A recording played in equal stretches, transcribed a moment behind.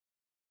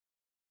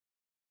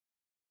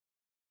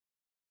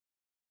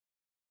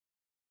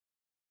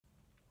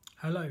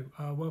Hello,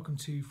 welcome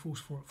to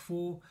Force4 at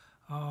 4.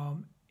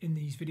 In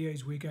these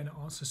videos we're going to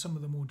answer some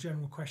of the more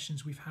general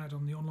questions we've had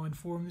on the online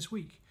forum this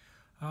week.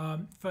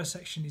 First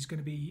section is going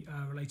to be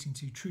relating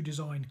to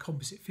TruDesign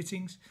composite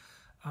fittings,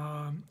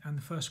 and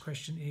the first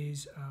question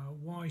is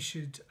why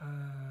should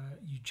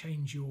you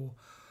change your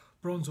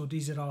bronze or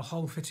DZR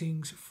hull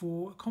fittings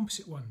for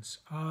composite ones?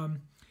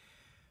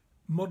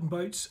 Modern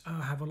boats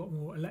have a lot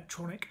more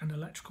electronic and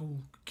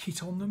electrical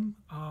kit on them,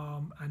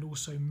 and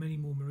also many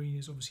more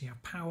marinas obviously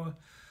have power,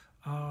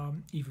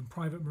 even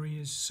private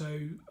marinas, so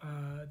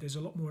there's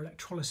a lot more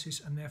electrolysis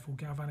and therefore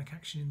galvanic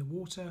action in the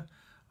water.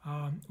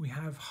 We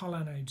have hull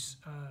anodes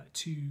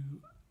to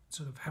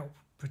sort of help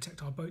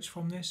protect our boats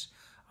from this.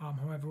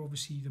 However,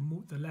 obviously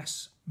the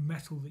less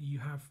metal that you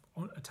have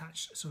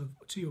attached sort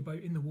of to your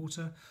boat in the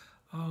water,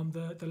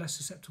 the less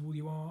susceptible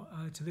you are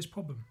to this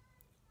problem.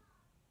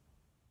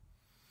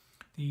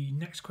 The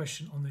next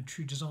question on the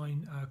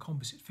TruDesign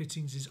composite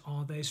fittings is,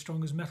 are they as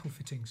strong as metal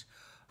fittings?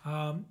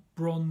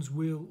 Bronze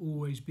will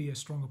always be a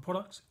stronger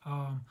product,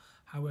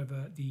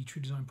 however the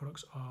TruDesign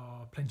products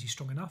are plenty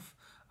strong enough,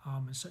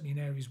 and certainly in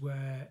areas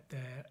where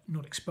they're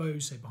not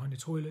exposed, say behind a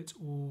toilet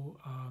or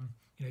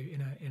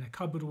in a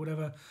cupboard or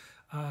whatever,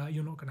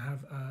 you're not going to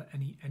have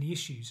any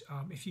issues.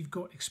 If you've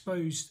got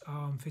exposed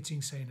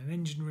fittings, say in an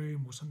engine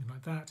room or something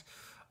like that,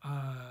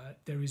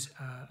 there is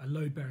a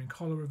load-bearing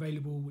collar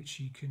available which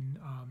you can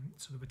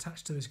sort of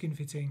attach to the skin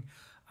fitting,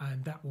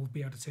 and that will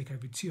be able to take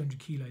over 200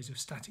 kilos of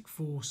static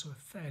force, so a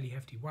fairly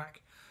hefty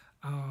whack,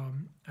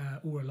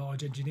 or a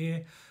large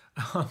engineer,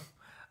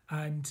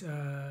 and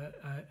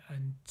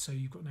so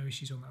you've got no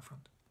issues on that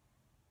front.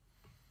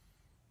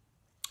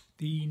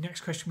 The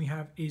next question we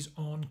have is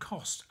on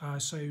cost.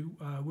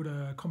 Would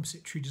a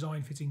composite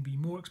TruDesign fitting be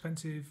more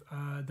expensive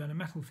than a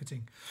metal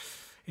fitting?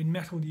 In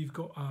metal, you've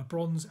got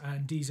bronze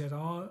and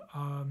DZR,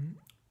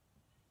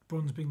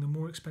 bronze being the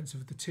more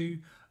expensive of the two.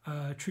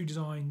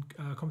 TruDesign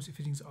composite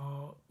fittings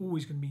are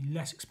always going to be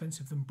less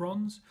expensive than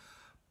bronze,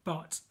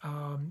 but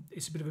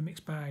it's a bit of a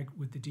mixed bag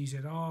with the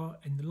DZR.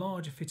 In the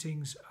larger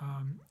fittings,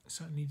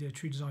 certainly the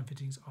TruDesign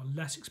fittings are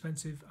less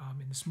expensive.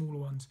 In the smaller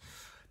ones,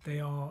 they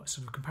are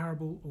sort of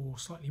comparable or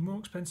slightly more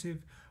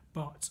expensive.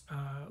 But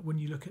when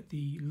you look at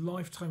the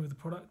lifetime of the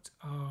product,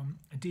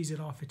 a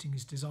DZR fitting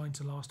is designed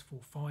to last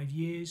for 5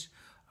 years,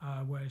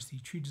 whereas the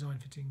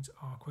TruDesign fittings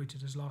are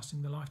quoted as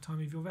lasting the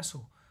lifetime of your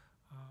vessel.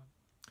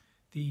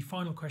 The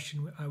final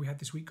question we had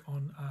this week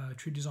on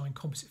TruDesign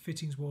composite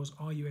fittings was,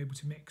 are you able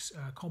to mix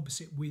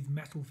composite with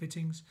metal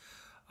fittings?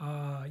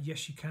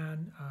 Yes, you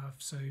can.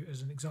 So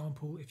as an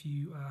example, if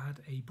you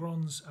had a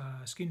bronze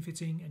skin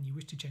fitting and you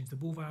wish to change the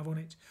ball valve on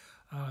it,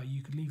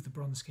 you could leave the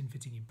bronze skin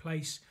fitting in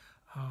place,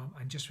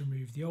 and just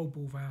remove the old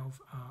ball valve,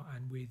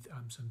 and with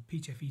some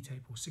PTFE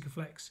tape or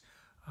Sikaflex,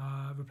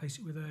 replace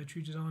it with a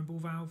TruDesign ball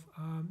valve,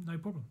 no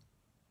problem.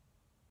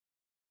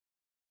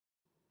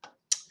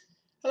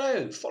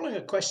 Hello, following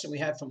a question we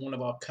had from one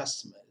of our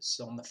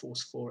customers on the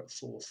Force4 at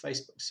 4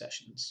 Facebook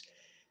sessions,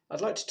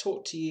 I'd like to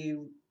talk to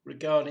you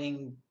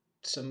regarding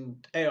some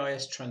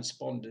AIS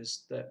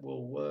transponders that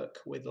will work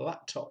with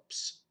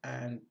laptops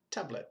and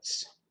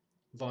tablets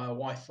via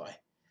Wi-Fi.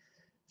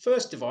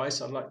 First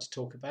device I'd like to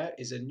talk about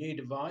is a new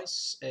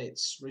device.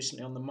 It's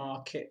recently on the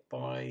market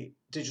by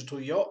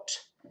Yacht,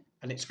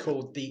 and it's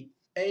called the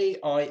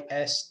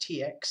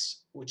AISTX,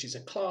 which is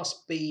a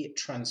Class B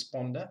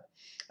transponder,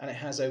 and it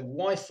has a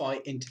Wi-Fi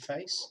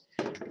interface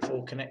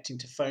for connecting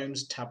to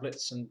phones,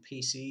 tablets and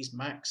PCs,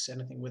 Macs,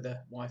 anything with a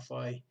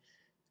Wi-Fi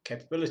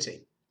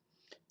capability.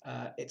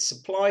 It's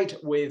supplied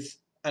with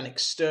an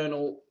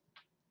external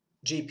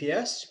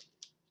GPS,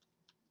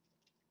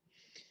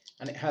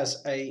 and it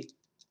has a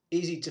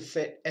easy to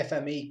fit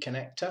FME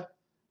connector,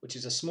 which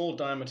is a small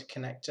diameter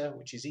connector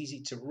which is easy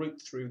to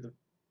route through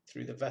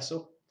the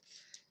vessel,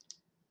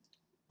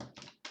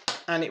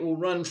 and it will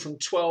run from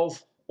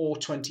 12 or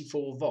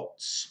 24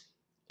 volts.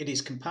 It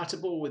is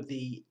compatible with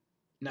the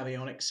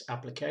Navionics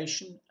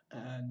application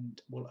and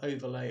will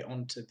overlay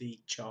onto the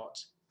chart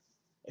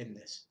in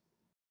this.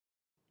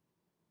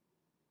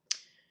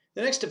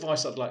 The next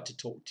device I'd like to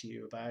talk to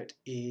you about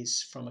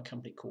is from a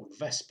company called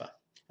Vesper,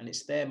 and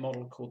it's their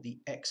model called the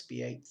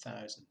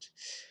XB8000.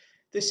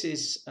 This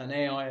is an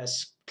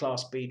AIS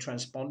Class B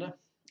transponder,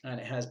 and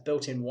it has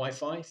built-in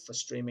Wi-Fi for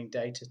streaming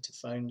data to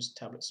phones,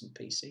 tablets and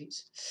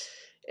PCs.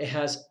 It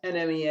has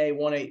NMEA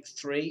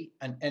 183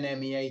 and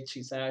NMEA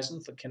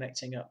 2000 for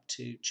connecting up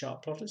to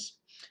chart plotters,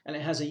 and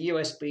it has a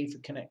USB for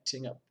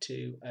connecting up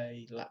to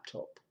a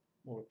laptop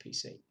or a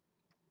PC.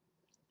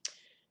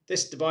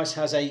 This device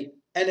has a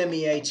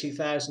NMEA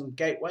 2000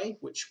 gateway,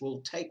 which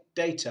will take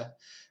data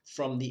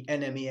from the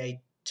NMEA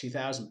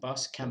 2000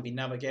 bus, can be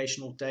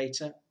navigational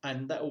data,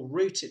 and that will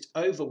route it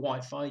over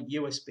Wi-Fi,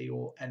 USB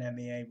or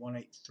NMEA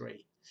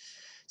 183.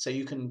 So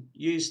you can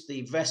use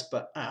the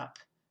Vesper app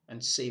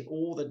and see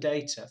all the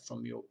data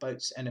from your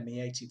boat's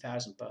NMEA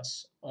 2000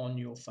 bus on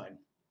your phone.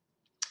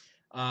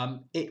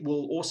 It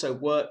will also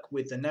work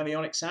with the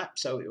Navionics app,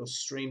 so it will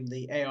stream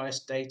the AIS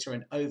data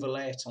and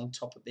overlay it on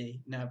top of the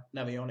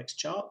Navionics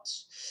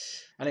charts.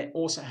 And it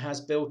also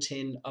has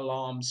built-in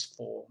alarms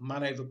for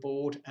man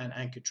overboard and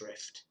anchor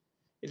drift.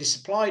 It is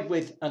supplied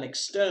with an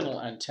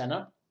external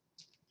antenna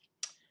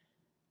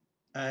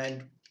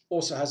and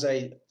also has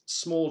a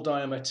small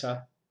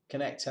diameter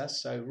connector,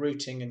 so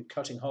routing and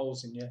cutting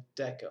holes in your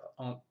deck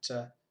aren't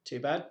too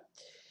bad.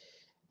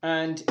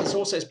 And it's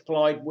also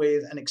supplied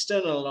with an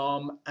external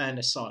alarm and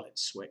a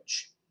silence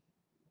switch.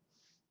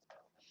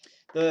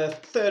 The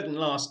third and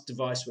last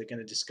device we're going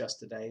to discuss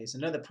today is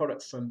another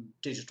product from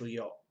Digital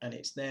Yacht, and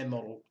it's their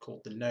model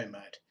called the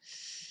Nomad.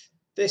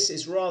 This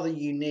is rather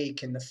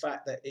unique in the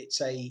fact that it's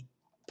a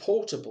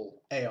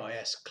portable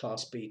AIS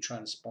Class B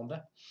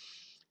transponder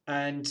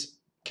and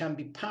can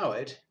be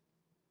powered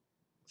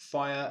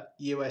via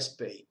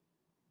USB.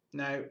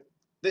 Now,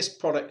 this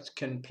product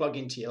can plug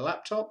into your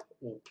laptop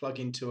or plug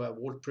into a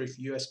waterproof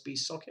USB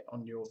socket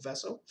on your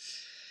vessel,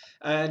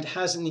 and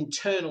has an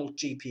internal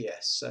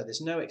GPS, so there's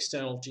no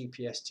external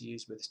GPS to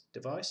use with this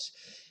device.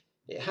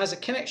 It has a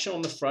connection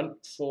on the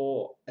front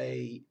for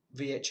a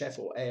VHF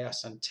or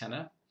AIS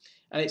antenna,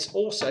 and it's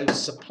also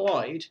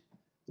supplied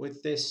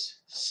with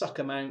this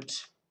sucker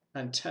mount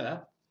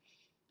antenna,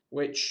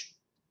 which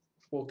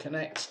will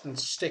connect and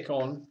stick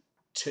on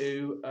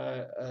to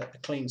a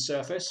clean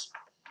surface.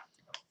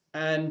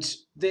 And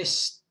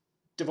this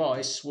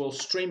device will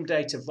stream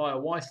data via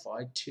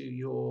Wi-Fi to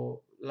your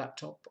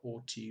laptop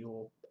or to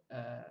your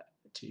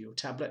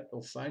tablet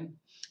or phone,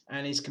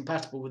 and is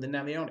compatible with the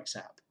Navionics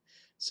app.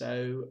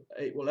 So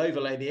it will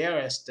overlay the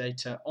AIS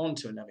data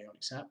onto a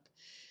Navionics app.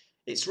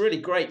 It's really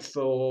great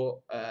for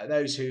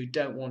those who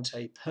don't want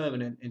a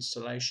permanent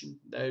installation,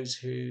 those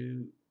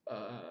who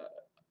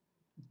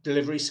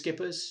delivery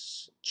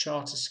skippers,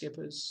 charter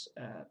skippers,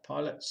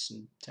 pilots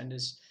and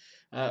tenders,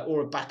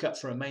 or a backup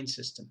for a main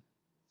system.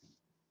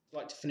 I'd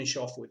like to finish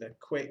off with a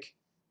quick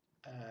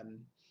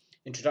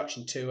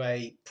introduction to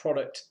a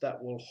product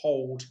that will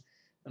hold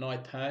an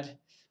iPad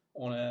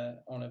on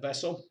a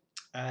vessel,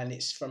 and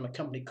it's from a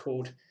company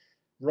called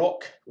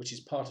Rokk, which is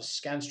part of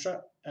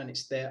Scanstra, and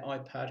it's their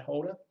iPad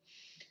holder.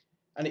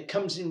 And it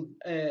comes in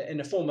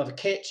the form of a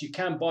kit. You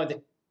can buy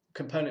the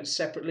components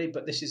separately,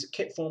 but this is a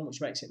kit form,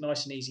 which makes it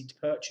nice and easy to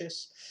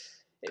purchase.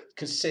 It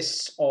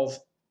consists of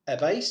a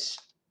base.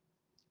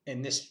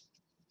 In this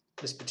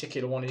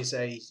particular one is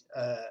a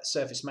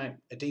surface mount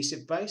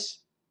adhesive base.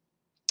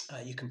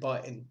 You can buy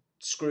it in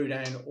screw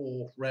down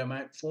or rail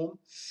mount form.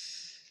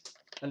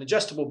 An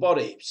adjustable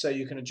body, so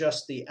you can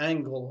adjust the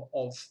angle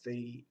of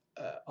the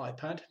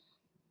iPad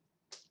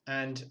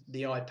and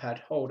the iPad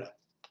holder.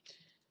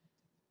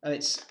 And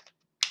it's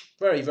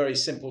very, very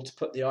simple to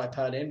put the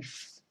iPad in.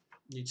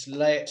 You just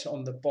lay it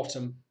on the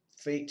bottom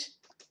feet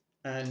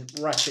and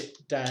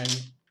ratchet down,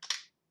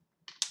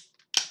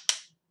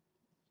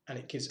 and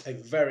it gives a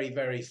very,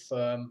 very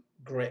firm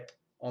grip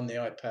on the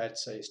iPad,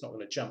 so it's not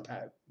going to jump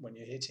out when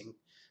you're hitting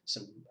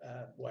some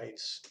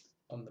waves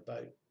on the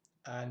boat.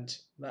 And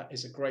that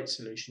is a great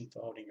solution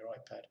for holding your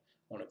iPad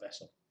on a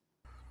vessel.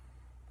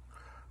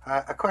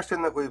 A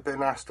question that we've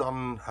been asked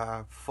on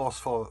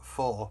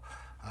Force4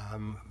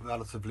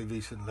 relatively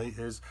recently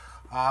is,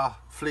 are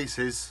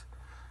fleeces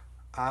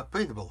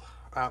breathable?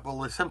 Well,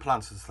 the simple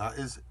answer to that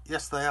is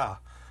yes, they are.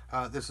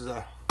 This is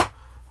a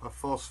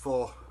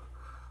Force4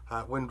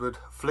 windward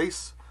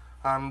fleece,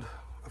 and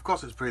of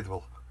course it's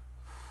breathable.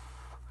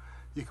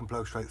 You can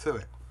blow straight through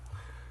it.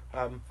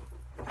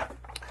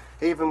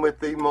 Even with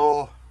the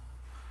more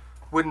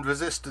wind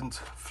resistant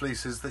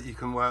fleeces that you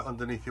can wear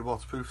underneath your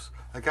waterproofs,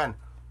 again,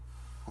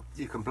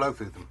 you can blow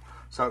through them.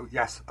 So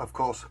yes, of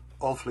course,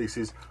 all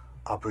fleeces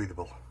are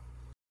breathable.